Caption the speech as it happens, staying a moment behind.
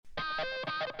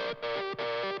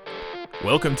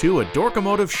Welcome to a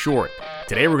Dorkomotive Short.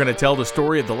 Today we're going to tell the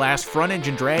story of the last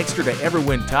front-engine dragster to ever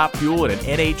win top fuel at an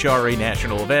NHRA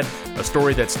national event, a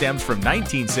story that stems from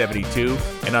 1972,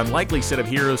 an unlikely set of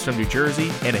heroes from New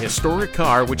Jersey, and a historic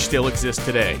car which still exists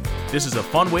today. This is a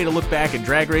fun way to look back in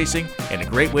drag racing, and a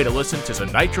great way to listen to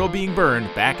some nitro being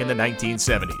burned back in the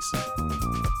 1970s.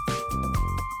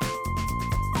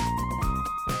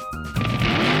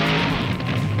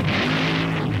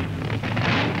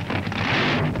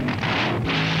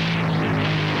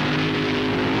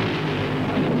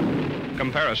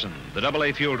 Comparison: the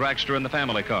AA fuel dragster and the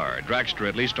family car. Dragster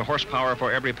at least a horsepower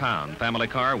for every pound. Family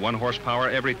car 1 horsepower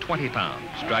every 20 pounds.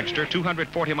 Dragster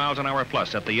 240 miles an hour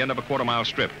plus at the end of a quarter-mile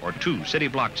strip, or 2 city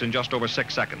blocks in just over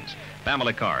 6 seconds.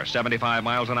 Family car 75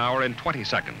 miles an hour in 20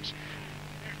 seconds.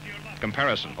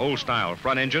 Comparison: old style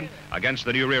front engine against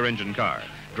the new rear engine car.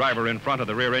 Driver in front of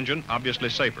the rear engine, obviously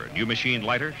safer. New machine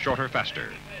lighter, shorter, faster.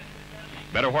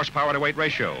 Better horsepower to weight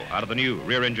ratio out of the new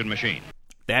rear engine machine.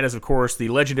 That is, of course, the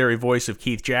legendary voice of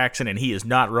Keith Jackson, and he is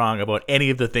not wrong about any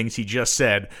of the things he just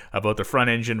said about the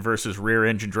front-engine versus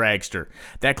rear-engine dragster.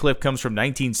 That clip comes from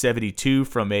 1972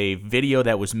 from a video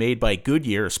that was made by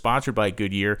Goodyear, sponsored by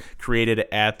Goodyear, created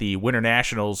at the Winter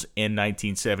Nationals in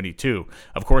 1972.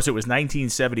 Of course, it was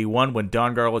 1971 when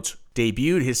Don Garlits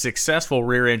debuted his successful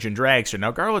rear-engine dragster.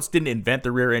 Now, Garlits didn't invent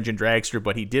the rear-engine dragster,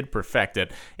 but he did perfect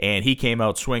it, and he came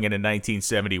out swinging in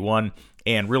 1971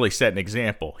 and really set an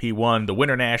example. He won the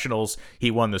Winter Nationals,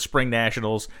 he won the Spring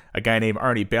Nationals, a guy named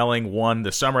Arnie Belling won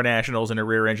the Summer Nationals in a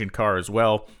rear-engine car as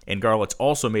well, and Garlits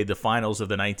also made the finals of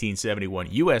the 1971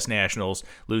 U.S. Nationals,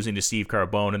 losing to Steve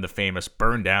Carbone in the famous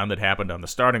burn down that happened on the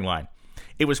starting line.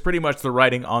 It was pretty much the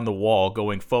writing on the wall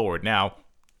going forward. Now,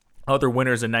 other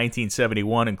winners in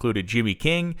 1971 included Jimmy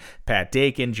King, Pat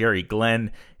Dakin, Jerry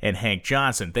Glenn, and Hank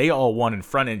Johnson. They all won in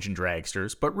front-engine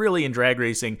dragsters, but really in drag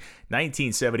racing,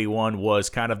 1971 was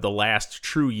kind of the last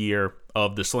true year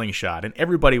of the slingshot, and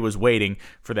everybody was waiting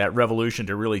for that revolution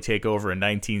to really take over in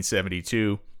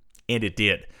 1972, and it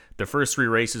did. The first 3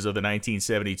 races of the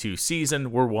 1972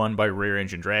 season were won by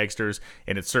rear-engine dragsters,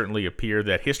 and it certainly appeared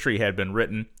that history had been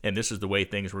written, and this is the way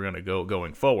things were going to go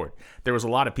going forward. There was a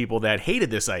lot of people that hated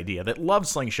this idea, that loved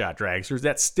slingshot dragsters,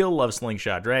 that still love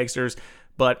slingshot dragsters,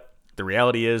 but the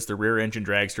reality is the rear-engine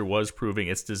dragster was proving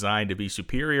its design to be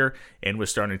superior and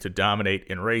was starting to dominate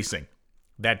in racing.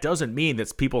 That doesn't mean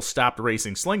that people stopped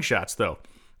racing slingshots, though.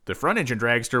 The front-engine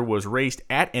dragster was raced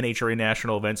at NHRA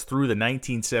national events through the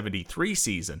 1973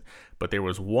 season, but there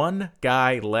was one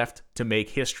guy left to make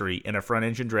history in a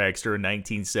front-engine dragster in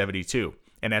 1972.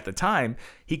 And at the time,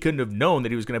 he couldn't have known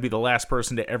that he was going to be the last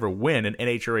person to ever win an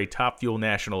NHRA Top Fuel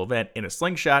national event in a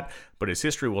slingshot, but as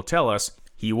history will tell us,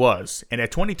 he was. And at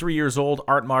 23 years old,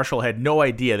 Art Marshall had no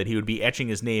idea that he would be etching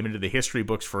his name into the history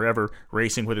books forever,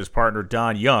 racing with his partner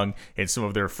Don Young and some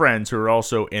of their friends who are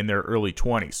also in their early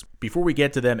 20s. Before we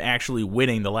get to them actually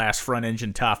winning the last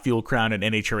front-engine top fuel crown in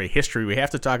NHRA history, we have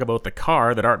to talk about the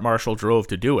car that Art Marshall drove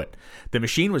to do it. The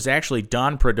machine was actually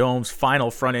Don Prudhomme's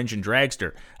final front-engine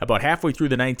dragster. About halfway through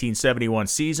the 1971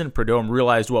 season, Prudhomme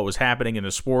realized what was happening in the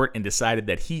sport and decided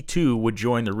that he too would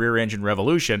join the rear-engine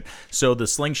revolution, so the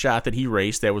slingshot that he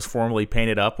raced that was formerly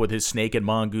painted up with his Snake and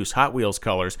Mongoose Hot Wheels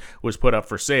colors was put up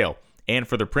for sale. And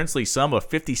for the princely sum of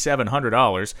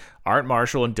 $5,700, Art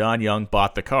Marshall and Don Young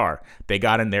bought the car. They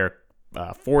got in their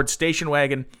Ford station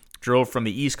wagon, drove from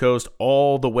the East Coast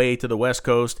all the way to the West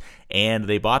Coast, and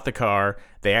they bought the car.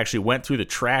 They actually went through the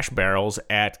trash barrels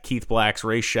at Keith Black's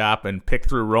race shop and picked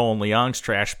through Roland Leong's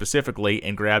trash specifically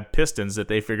and grabbed pistons that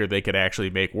they figured they could actually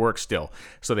make work still.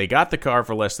 So they got the car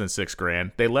for less than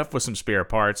 $6,000. They left with some spare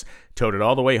parts, towed it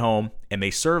all the way home, and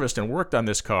they serviced and worked on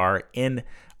this car in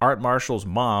Art Marshall's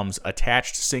mom's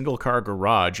attached single-car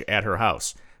garage at her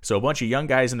house. So a bunch of young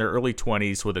guys in their early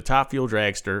 20s with a top fuel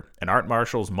dragster and Art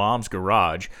Marshall's mom's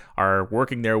garage are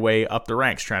working their way up the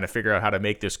ranks trying to figure out how to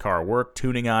make this car work,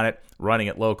 tuning on it, running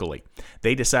it locally.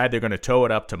 They decide they're going to tow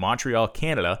it up to Montreal,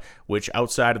 Canada, which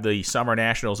outside of the Summer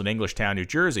Nationals in Englishtown, New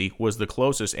Jersey, was the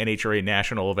closest NHRA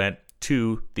national event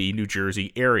to the New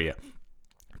Jersey area.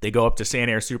 They go up to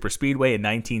Sanair Superspeedway in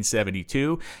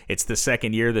 1972. It's the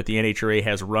second year that the NHRA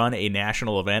has run a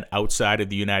national event outside of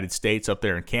the United States up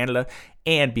there in Canada,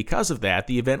 and because of that,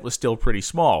 the event was still pretty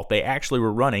small. They actually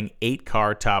were running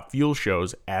 8-car top fuel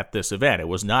shows at this event. It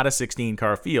was not a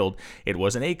 16-car field, it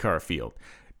was an 8-car field.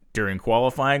 During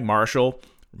qualifying, Marshall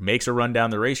makes a run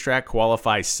down the racetrack,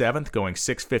 qualifies 7th, going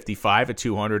 6:55 at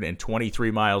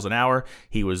 223 miles an hour.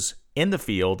 He was in the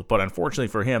field, but unfortunately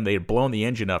for him, they had blown the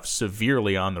engine up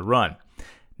severely on the run.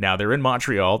 Now, they're in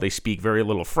Montreal. They speak very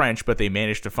little French, but they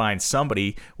managed to find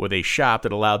somebody with a shop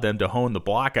that allowed them to hone the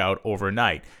block out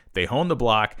overnight. They hone the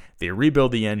block, they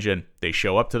rebuild the engine, they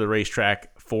show up to the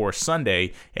racetrack for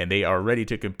Sunday, and they are ready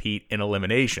to compete in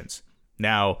eliminations.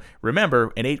 Now,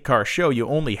 remember, an 8-car show, you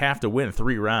only have to win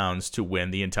 3 rounds to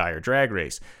win the entire drag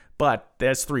race. But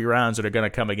that's 3 rounds that are going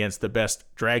to come against the best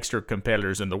dragster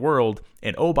competitors in the world.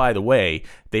 And oh, by the way,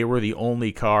 they were the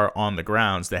only car on the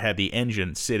grounds that had the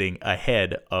engine sitting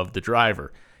ahead of the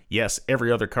driver. Yes,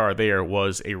 every other car there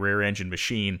was a rear engine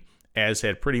machine, as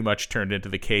had pretty much turned into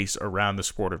the case around the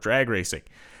sport of drag racing.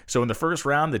 So in the first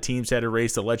round, the teams had to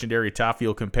race the legendary top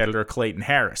fuel competitor Clayton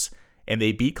Harris. And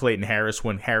they beat Clayton Harris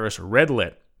when Harris red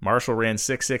lit. Marshall ran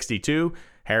 662.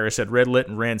 Harris had red lit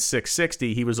and ran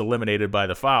 660. He was eliminated by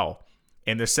the foul.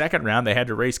 In the second round, they had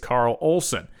to race Carl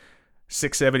Olson.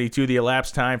 672 the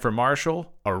elapsed time for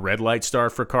Marshall. A red light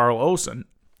start for Carl Olson,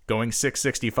 going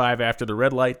 665 after the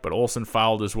red light, but Olson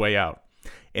fouled his way out.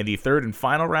 In the third and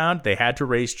final round, they had to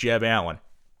race Jeb Allen.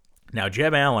 Now,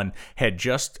 Jeb Allen had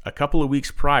just a couple of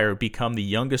weeks prior become the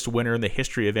youngest winner in the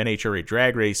history of NHRA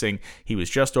drag racing. He was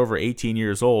just over 18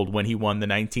 years old when he won the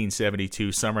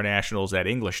 1972 Summer Nationals at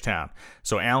Englishtown.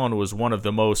 So Allen was one of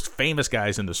the most famous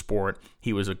guys in the sport.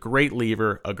 He was a great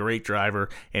lever, a great driver,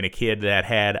 and a kid that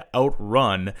had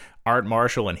outrun Art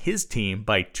Marshall and his team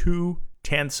by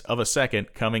 0.2 of a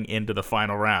second coming into the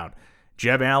final round.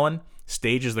 Jeb Allen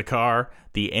stages the car,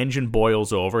 the engine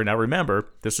boils over. Now remember,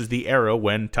 this is the era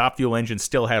when top fuel engines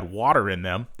still had water in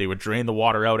them. They would drain the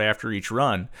water out after each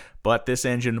run, but this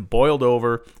engine boiled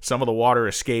over. Some of the water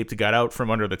escaped, got out from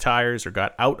under the tires, or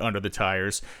got out under the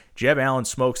tires. Jeb Allen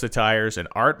smokes the tires, and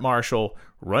Art Marshall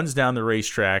runs down the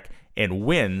racetrack and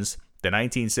wins the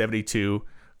 1972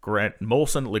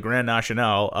 Molson Le Grand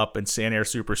National up in Saint-Air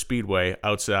Super Speedway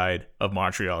outside of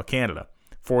Montreal, Canada.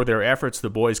 For their efforts, the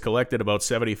boys collected about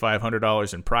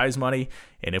 $7,500 in prize money,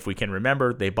 and if we can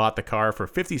remember, they bought the car for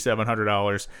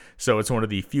 $5,700, so it's one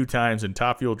of the few times in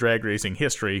top fuel drag racing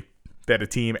history that a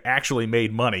team actually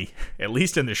made money, at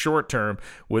least in the short term,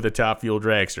 with a top fuel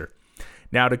dragster.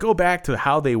 Now, to go back to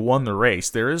how they won the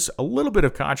race, there is a little bit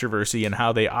of controversy in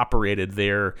how they operated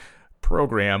their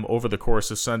program over the course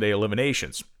of Sunday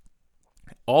eliminations.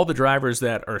 All the drivers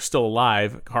that are still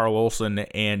alive, Carl Olson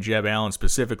and Jeb Allen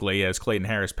specifically, as Clayton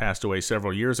Harris passed away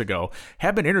several years ago,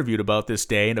 have been interviewed about this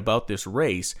day and about this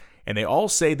race, and they all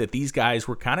say that these guys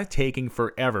were kind of taking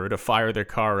forever to fire their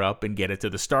car up and get it to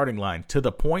the starting line, to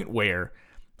the point where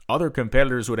other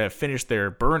competitors would have finished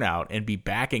their burnout and be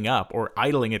backing up or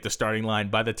idling at the starting line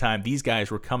by the time these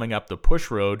guys were coming up the push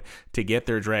road to get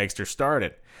their dragster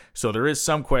started. So there is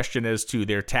some question as to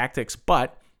their tactics,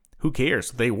 but who cares?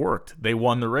 They worked. They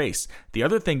won the race. The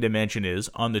other thing to mention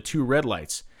is, on the 2 red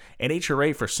lights,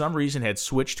 NHRA for some reason had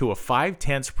switched to a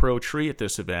 5/10 pro tree at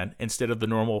this event instead of the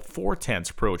normal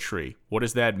 4/10 pro tree. What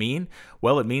does that mean?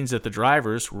 Well, it means that the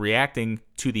drivers reacting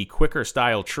to the quicker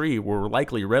style tree were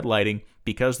likely red lighting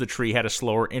because the tree had a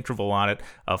slower interval on it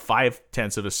of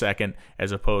 0.5 of a second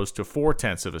as opposed to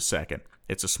 0.4 of a second.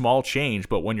 It's a small change,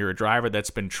 but when you're a driver that's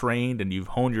been trained and you've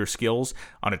honed your skills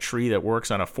on a tree that works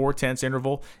on a 0.4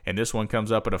 interval, and this one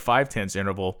comes up at a 0.5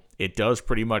 interval, it does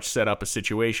pretty much set up a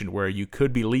situation where you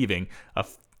could be leaving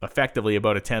effectively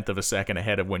about 1/10 of a second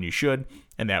ahead of when you should,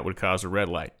 and that would cause a red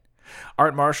light.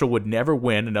 Art Marshall would never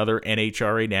win another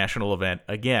NHRA national event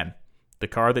again. The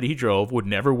car that he drove would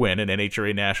never win an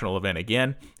NHRA national event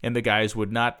again, and the guys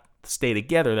would not stay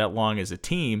together that long as a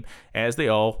team, as they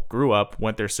all grew up,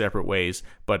 went their separate ways.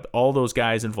 But all those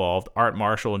guys involved, Art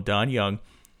Marshall and Don Young,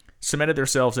 cemented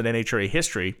themselves in NHRA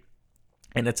history.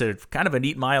 And it's a kind of a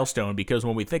neat milestone, because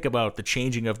when we think about the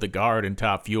changing of the guard in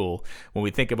top fuel, when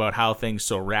we think about how things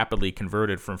so rapidly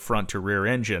converted from front to rear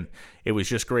engine, it was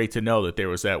just great to know that there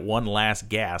was that one last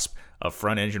gasp of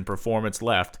front engine performance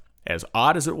left, as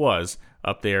odd as it was,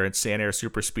 up there at Saint-Air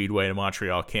Super Speedway in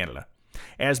Montreal, Canada.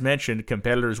 As mentioned,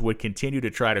 competitors would continue to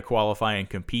try to qualify and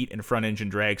compete in front-engine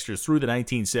dragsters through the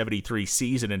 1973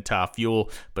 season in top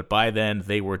fuel, but by then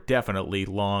they were definitely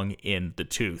long in the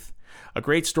tooth. A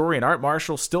great story, and Art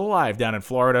Marshall still alive down in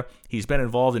Florida. He's been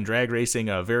involved in drag racing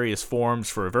various forms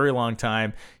for a very long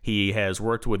time. He has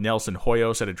worked with Nelson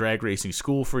Hoyos at a drag racing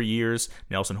school for years.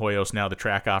 Nelson Hoyos now the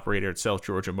track operator at South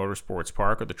Georgia Motorsports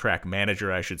Park, or the track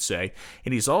manager, I should say.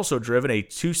 And he's also driven a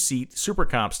 2-seat Super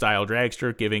Comp-style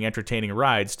dragster, giving entertaining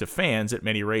rides to fans at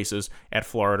many races at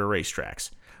Florida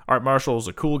racetracks. Art Marshall's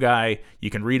a cool guy. You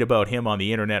can read about him on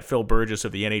the internet. Phil Burgess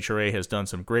of the NHRA has done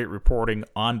some great reporting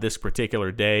on this particular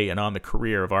day and on the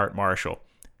career of Art Marshall.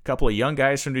 A couple of young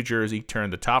guys from New Jersey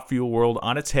turned the top fuel world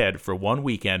on its head for one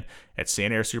weekend at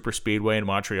Saint-Air Super Speedway in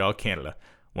Montreal, Canada.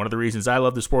 One of the reasons I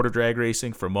love the sport of drag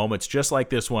racing, for moments just like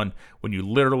this one, when you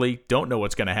literally don't know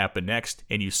what's going to happen next,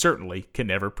 and you certainly can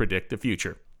never predict the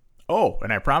future. Oh,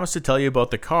 and I promised to tell you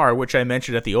about the car, which I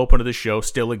mentioned at the open of the show,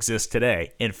 still exists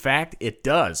today. In fact, it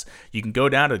does. You can go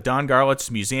down to Don Garlits'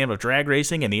 Museum of Drag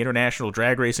Racing and the International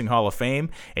Drag Racing Hall of Fame,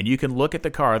 and you can look at the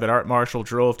car that Art Marshall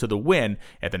drove to the win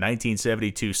at the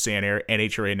 1972 Sanair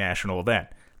NHRA National event.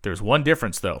 There's one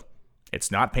difference, though.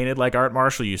 It's not painted like Art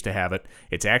Marshall used to have it.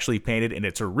 It's actually painted in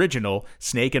its original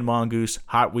Snake and Mongoose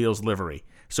Hot Wheels livery.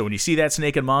 So when you see that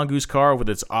Snake and Mongoose car with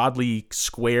its oddly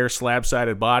square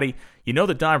slab-sided body, you know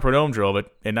that Don Prudhomme drove it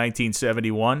in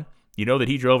 1971. You know that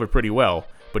he drove it pretty well,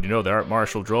 but you know that Art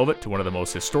Marshall drove it to one of the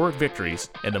most historic victories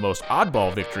and the most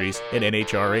oddball victories in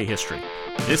NHRA history.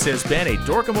 This has been a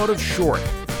Dorkomotive Short.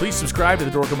 Please subscribe to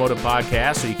the Dorkomotive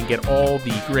Podcast so you can get all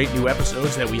the great new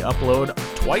episodes that we upload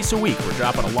twice a week. We're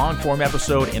dropping a long-form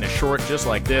episode and a short just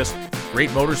like this. Great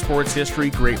motorsports history,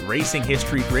 great racing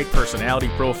history, great personality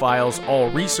profiles, all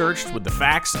researched with the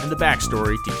facts and the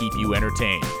backstory to keep you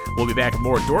entertained. We'll be back with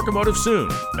more Dorkomotive soon.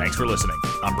 Thanks for listening.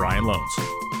 I'm Brian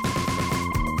Lohnes.